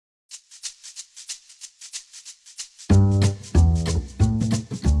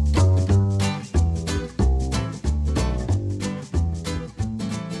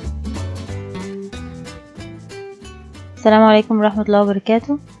Assalamu alaikum warahmatullahi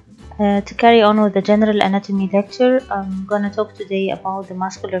wabarakatuh. To carry on with the general anatomy lecture, I'm gonna talk today about the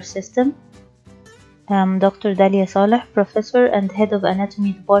muscular system. I'm Dr. Dalia Saleh, professor and head of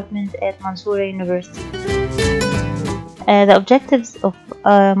anatomy department at Mansoura University. The objectives of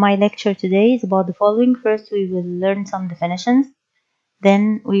my lecture today is about the following. First, we will learn some definitions.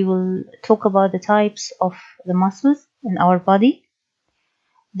 Then we will talk about the types of the muscles in our body.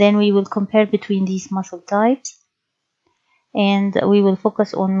 Then we will compare between these muscle types. And we will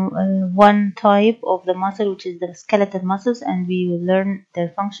focus on one type of the muscle, which is the skeletal muscles, and we will learn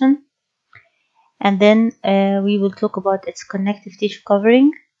their function. And then we will talk about its connective tissue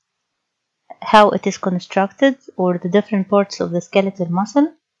covering, how it is constructed, or the different parts of the skeletal muscle,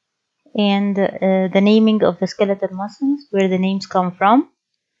 and the naming of the skeletal muscles, where the names come from.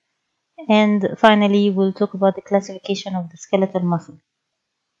 And finally, we'll talk about the classification of the skeletal muscle.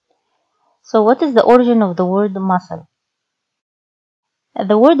 So what is the origin of the word muscle?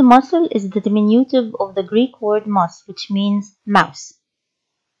 The word muscle is the diminutive of the Greek word mus, which means mouse.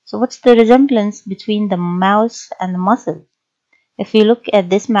 So what's the resemblance between the mouse and the muscle? If you look at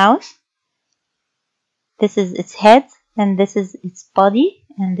this mouse, this is its head, and this is its body,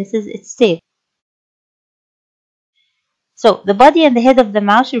 and this is its tail. So the body and the head of the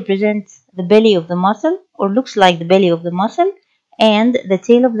mouse represent the belly of the muscle, or looks like the belly of the muscle, and the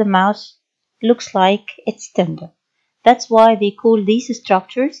tail of the mouse looks like its tendon. That's why they call these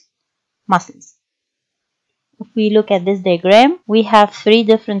structures muscles. If we look at this diagram, we have three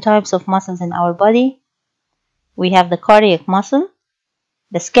different types of muscles in our body. We have the cardiac muscle,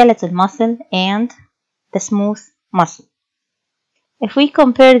 the skeletal muscle, and the smooth muscle. If we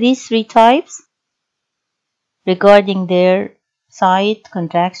compare these three types regarding their site,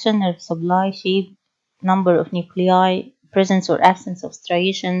 contraction, nerve supply, shape, number of nuclei, presence or absence of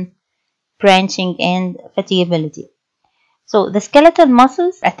striation, branching, and fatigability. So the skeletal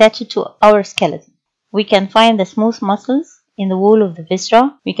muscles attached to our skeleton. We can find the smooth muscles in the wall of the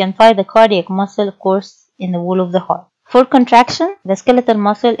viscera. We can find the cardiac muscle, of course, in the wall of the heart. For contraction, the skeletal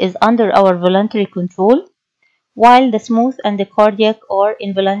muscle is under our voluntary control, while the smooth and the cardiac are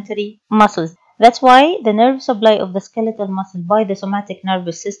involuntary muscles. That's why the nerve supply of the skeletal muscle by the somatic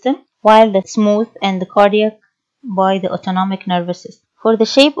nervous system, while the smooth and the cardiac by the autonomic nervous system. For the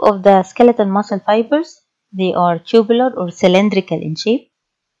shape of the skeletal muscle fibers, they are tubular or cylindrical in shape.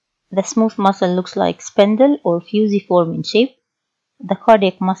 The smooth muscle looks like spindle or fusiform in shape. The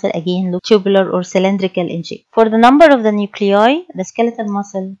cardiac muscle again looks tubular or cylindrical in shape. For the number of the nuclei, the skeletal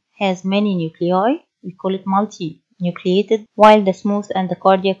muscle has many nuclei. We call it multi-nucleated, while the smooth and the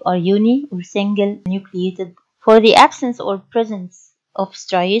cardiac are uni or single nucleated. For the absence or presence of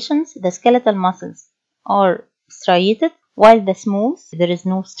striations, the skeletal muscles are striated, while the smooth, there is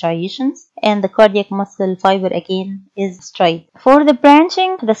no striations, and the cardiac muscle fiber again is striated. For the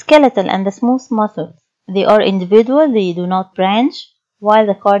branching, the skeletal and the smooth muscles, they are individual, they do not branch, while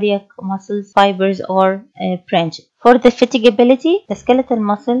the cardiac muscles fibers are branching. For the fatigability, the skeletal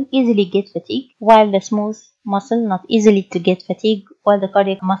muscle easily gets fatigued, while the smooth muscle not easily to get fatigued, while the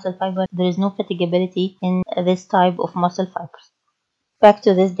cardiac muscle fiber, there is no fatigability in this type of muscle fibers. Back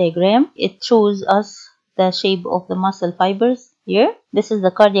to this diagram, it shows us the shape of the muscle fibers here. This is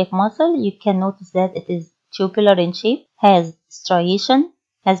the cardiac muscle. You can notice that it is tubular in shape, has striation,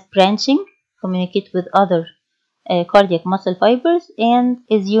 has branching, communicate with other cardiac muscle fibers, and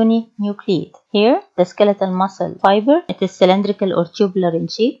is uninucleate. Here, the skeletal muscle fiber, it is cylindrical or tubular in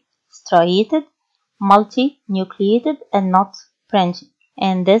shape, striated, multi-nucleated, and not branching.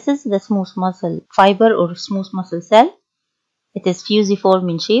 And this is the smooth muscle fiber or smooth muscle cell. It is fusiform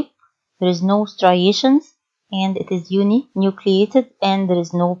in shape. There is no striations, and it is uninucleated, and there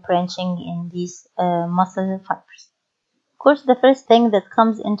is no branching in these muscle fibers. Of course, the first thing that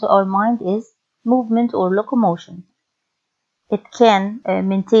comes into our mind is movement or locomotion. It can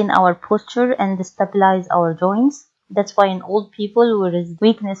maintain our posture and stabilize our joints. That's why in old people where there is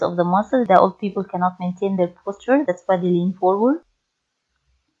weakness of the muscle, the old people cannot maintain their posture. That's why they lean forward.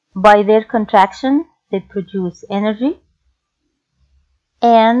 By their contraction, they produce energy.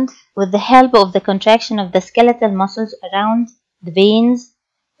 And with the help of the contraction of the skeletal muscles around the veins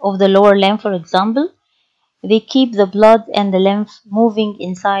of the lower limb, for example, they keep the blood and the lymph moving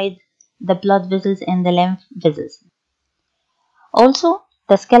inside the blood vessels and the lymph vessels. Also,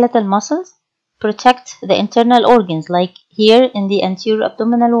 the skeletal muscles protect the internal organs, like here in the anterior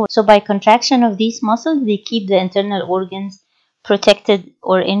abdominal wall. So by contraction of these muscles, they keep the internal organs protected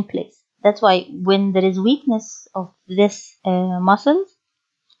or in place. That's why when there is weakness of this muscles,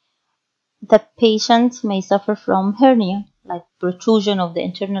 the patient may suffer from hernia, like protrusion of the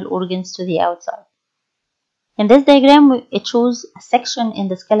internal organs to the outside. In this diagram, it shows a section in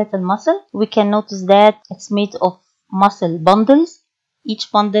the skeletal muscle. We can notice that it's made of muscle bundles.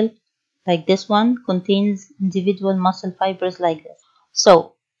 Each bundle, like this one, contains individual muscle fibers like this.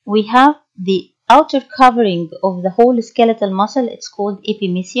 So we have the outer covering of the whole skeletal muscle. It's called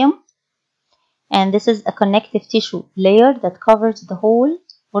epimysium. And this is a connective tissue layer that covers the whole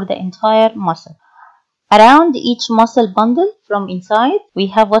or the entire muscle. Around each muscle bundle from inside, we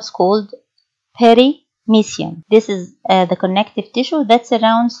have what's called perimysium. This is the connective tissue that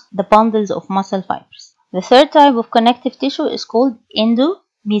surrounds the bundles of muscle fibers. The third type of connective tissue is called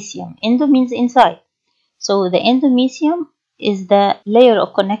endomysium. Endo means inside. So the endomysium is the layer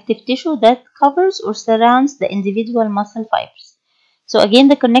of connective tissue that covers or surrounds the individual muscle fibers. So again,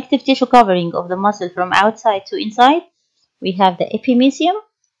 the connective tissue covering of the muscle from outside to inside, we have the epimysium,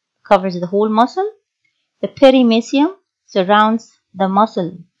 covers the whole muscle. The perimysium surrounds the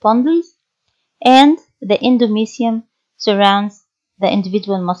muscle bundles, and the endomysium surrounds the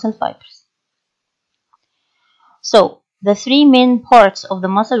individual muscle fibers. So the three main parts of the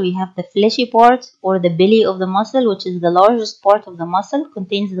muscle, we have the fleshy part or the belly of the muscle, which is the largest part of the muscle,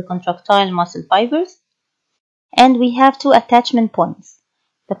 contains the contractile muscle fibers. And we have two attachment points.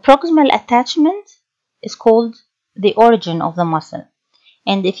 The proximal attachment is called the origin of the muscle.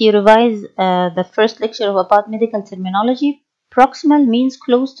 And if you revise the first lecture about medical terminology, proximal means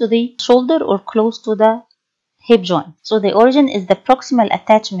close to the shoulder or close to the hip joint. So the origin is the proximal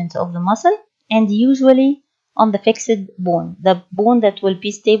attachment of the muscle, and usually on the fixed bone, the bone that will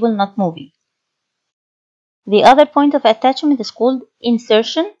be stable, not moving. The other point of attachment is called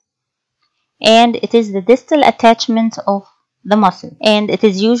insertion, and it is the distal attachment of the muscle, and it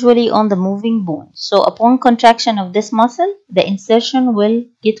is usually on the moving bone. So upon contraction of this muscle, the insertion will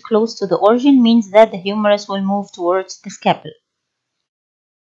get close to the origin, means that the humerus will move towards the scapula.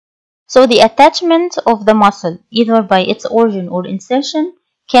 So the attachment of the muscle, either by its origin or insertion,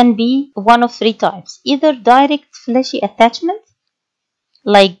 can be one of three types. Either direct fleshy attachment,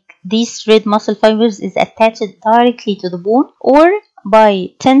 like these red muscle fibers is attached directly to the bone, or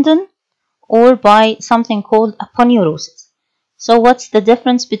by tendon, or by something called aponeurosis. So what's the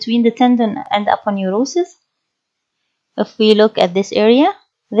difference between the tendon and aponeurosis? If we look at this area,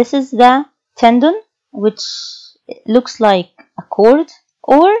 this is the tendon, which looks like a cord,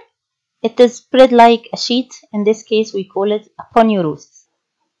 or it is spread like a sheet. In this case, we call it aponeurosis.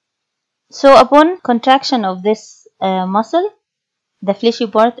 So upon contraction of this muscle, the fleshy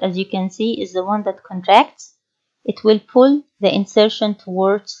part, as you can see, is the one that contracts. It will pull the insertion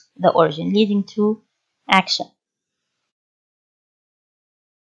towards the origin, leading to action.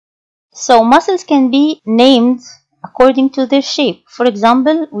 So muscles can be named according to their shape. For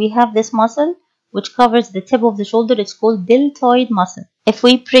example, we have this muscle which covers the tip of the shoulder. It's called deltoid muscle. If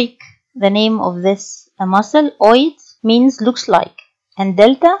we break the name of this muscle, oid means looks like, and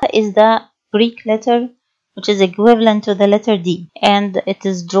delta is the Greek letter which is equivalent to the letter D, and it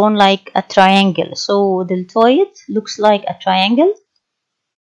is drawn like a triangle. So deltoid looks like a triangle.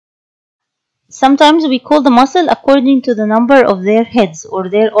 Sometimes we call the muscle according to the number of their heads or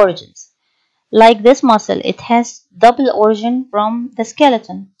their origins. Like this muscle, it has double origin from the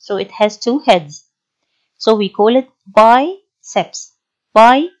skeleton, so it has two heads. So we call it biceps.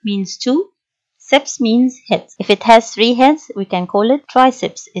 Bi means two, ceps means heads. If it has three heads, we can call it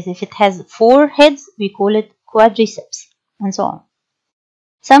triceps. If it has four heads, we call it quadriceps, and so on.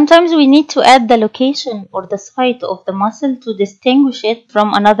 Sometimes we need to add the location or the site of the muscle to distinguish it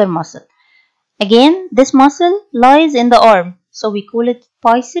from another muscle. Again, this muscle lies in the arm, so we call it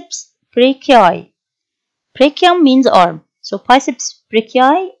biceps brachii. Brachium means arm, so biceps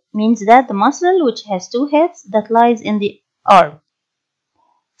brachii means that the muscle which has two heads that lies in the arm.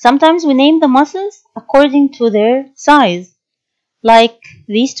 Sometimes we name the muscles according to their size, like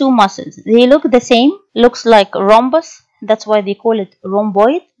these two muscles. They look the same, looks like rhombus, that's why they call it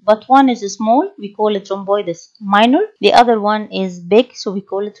rhomboid, but one is small, we call it rhomboidus minor. The other one is big, so we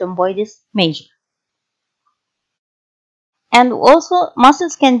call it rhomboidus major. And also,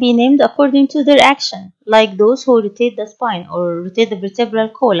 muscles can be named according to their action, like those who rotate the spine or rotate the vertebral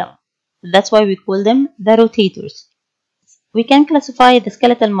column. That's why we call them the rotators. We can classify the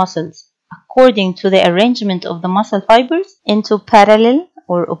skeletal muscles according to the arrangement of the muscle fibers into parallel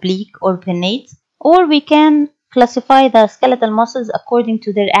or oblique or pinnate, or we can classify the skeletal muscles according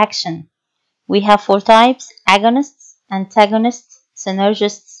to their action. We have four types: agonists, antagonists,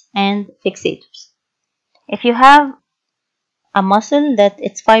 synergists, and fixators. If you have a muscle that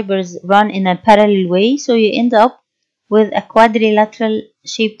its fibers run in a parallel way, so you end up with a quadrilateral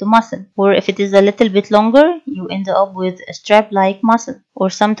shaped muscle, or if it is a little bit longer, you end up with a strap-like muscle, or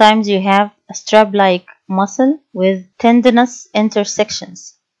sometimes you have a strap-like muscle with tendinous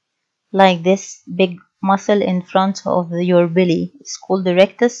intersections, like this big muscle in front of your belly. It's called the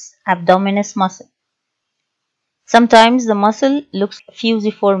rectus abdominis muscle. Sometimes the muscle looks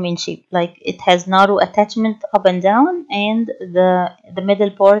fusiform in shape, like it has narrow attachment up and down, and the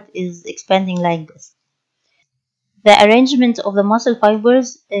middle part is expanding like this. The arrangement of the muscle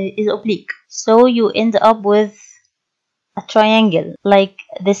fibers is oblique, so you end up with a triangle, like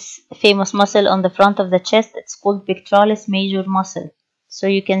this famous muscle on the front of the chest. It's called pectoralis major muscle. So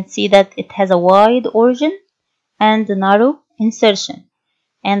you can see that it has a wide origin and a narrow insertion,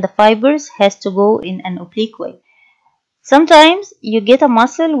 and the fibers has to go in an oblique way. Sometimes you get a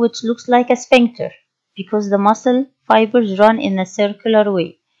muscle which looks like a sphincter because the muscle fibers run in a circular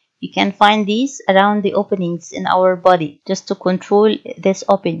way. You can find these around the openings in our body just to control this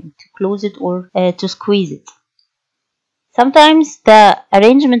opening, to close it or to squeeze it. Sometimes the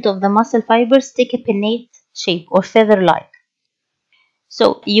arrangement of the muscle fibers take a pinnate shape or feather-like.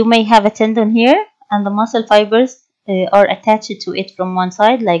 So you may have a tendon here and the muscle fibers are attached to it from one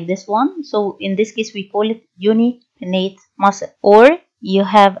side like this one. So in this case we call it unipinnate muscle. Or you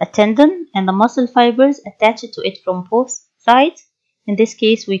have a tendon and the muscle fibers attached to it from both sides. In this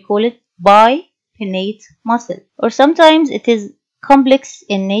case we call it bipinnate muscle. Or sometimes it is complex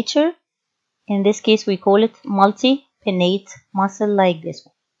in nature. In this case we call it multipinnate muscle like this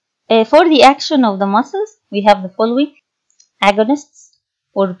one. For the action of the muscles we have the following. Agonists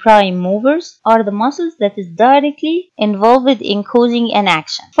or prime movers are the muscles that is directly involved in causing an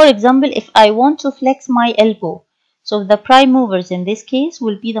action. For example, if I want to flex my elbow, so the prime movers in this case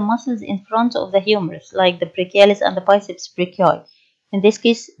will be the muscles in front of the humerus, like the brachialis and the biceps brachii. In this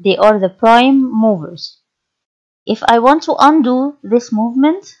case, they are the prime movers. If I want to undo this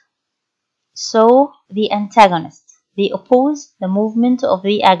movement, so the antagonist, they oppose the movement of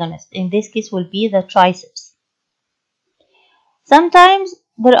the agonist. In this case will be the triceps. Sometimes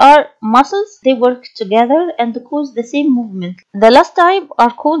there are muscles, they work together and cause the same movement. The last type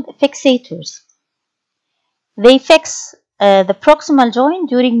are called fixators. They fix the proximal joint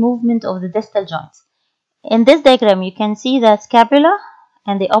during movement of the distal joints. In this diagram, you can see the scapula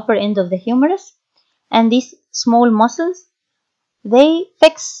and the upper end of the humerus, and these small muscles, they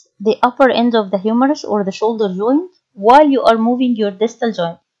fix the upper end of the humerus or the shoulder joint while you are moving your distal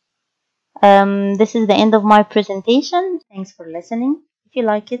joint. This is the end of my presentation. Thanks for listening. If you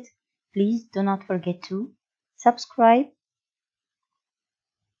like it, please do not forget to subscribe,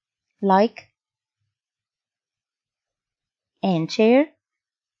 like, and share,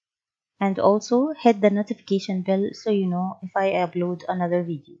 and also hit the notification bell so you know if I upload another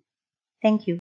video. Thank you.